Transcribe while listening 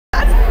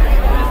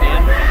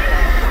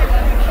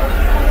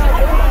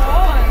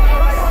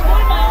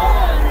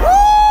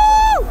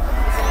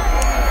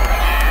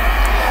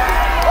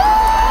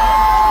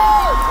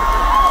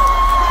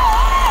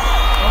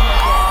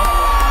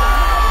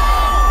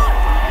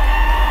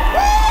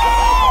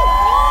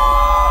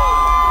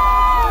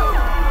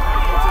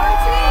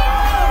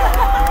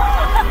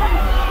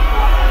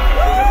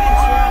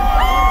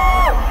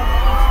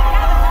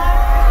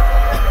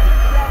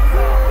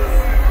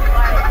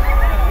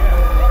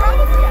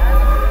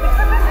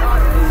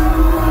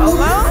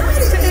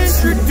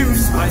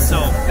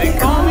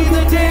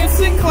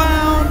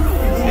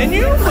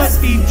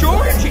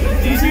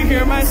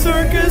my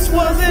circus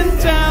was in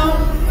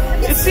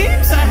town. It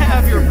seems I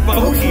have your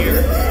boat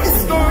here.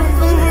 Storm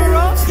over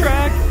off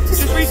track.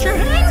 Just reach your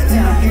hand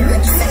down here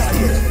and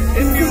take it.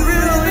 If you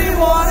really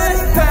want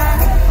it back.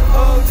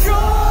 Oh,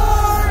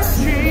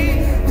 Georgie,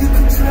 you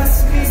can trust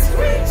me,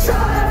 sweet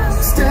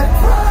child. Step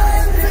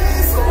right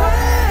this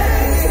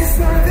way.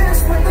 Say this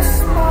with a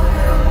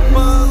smile.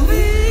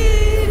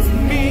 Believe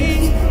me,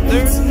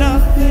 there's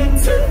nothing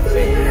to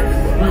fear.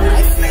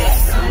 My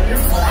face on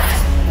your flat.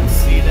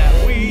 See that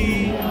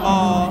we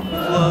all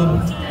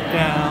float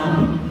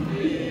down.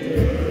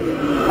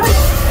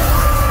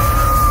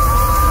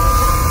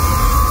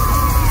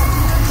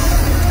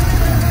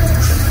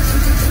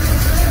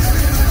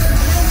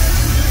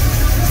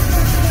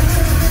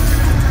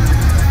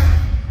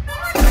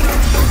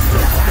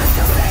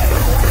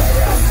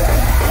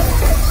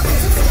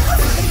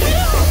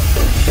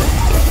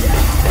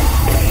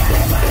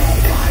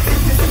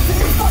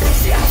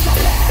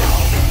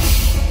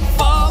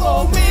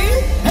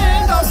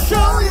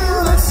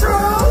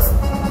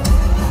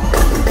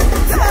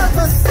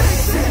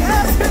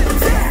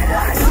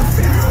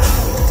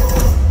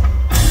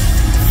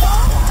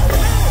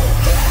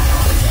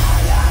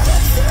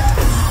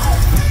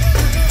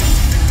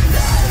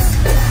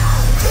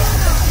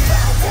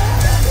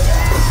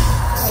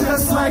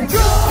 Like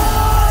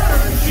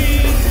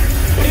Georgie,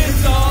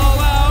 it's all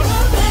out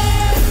of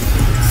hand.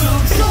 So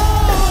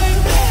join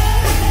me.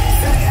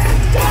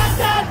 Da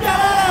da da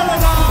da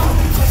da.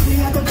 We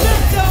have the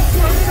best of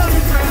running on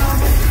the ground.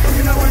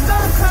 You know we're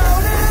not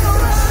crowding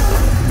around.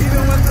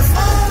 Even with the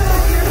small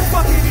out here to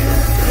fucking you.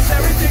 It's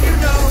everything you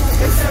know.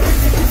 It's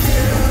everything you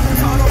hear.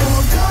 Caught a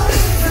whole gun,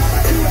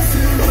 never do it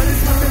soon. But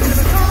it's coming to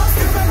the cost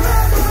of a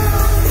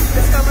macaroon.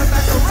 It's coming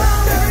back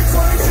around every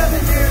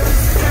 27 years.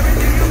 It's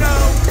everything you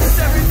know. It's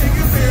everything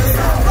you fear.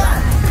 So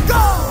let's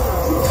go!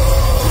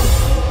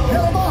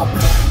 Hit 'em up!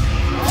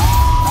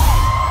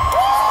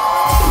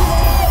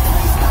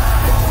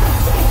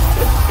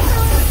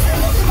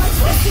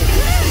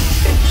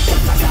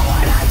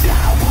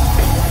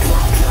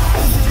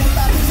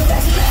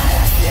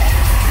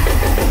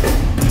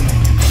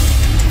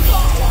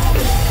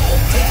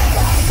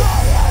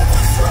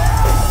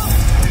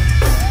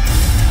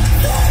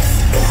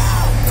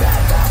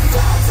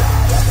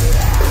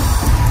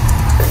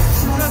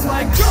 Just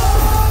like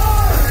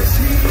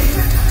Georgie,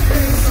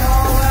 it's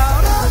all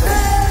out of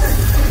hand.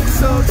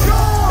 So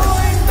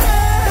join me.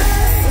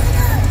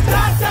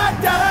 Da da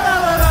da da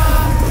da da.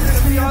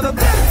 We are the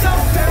big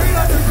dogs buried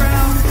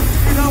underground.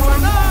 You know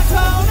we're not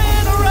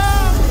clowning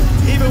around.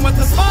 Even with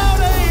the small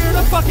ear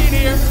to fucking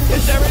ear.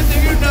 It's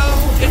everything you know.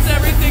 It's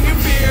everything you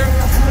fear.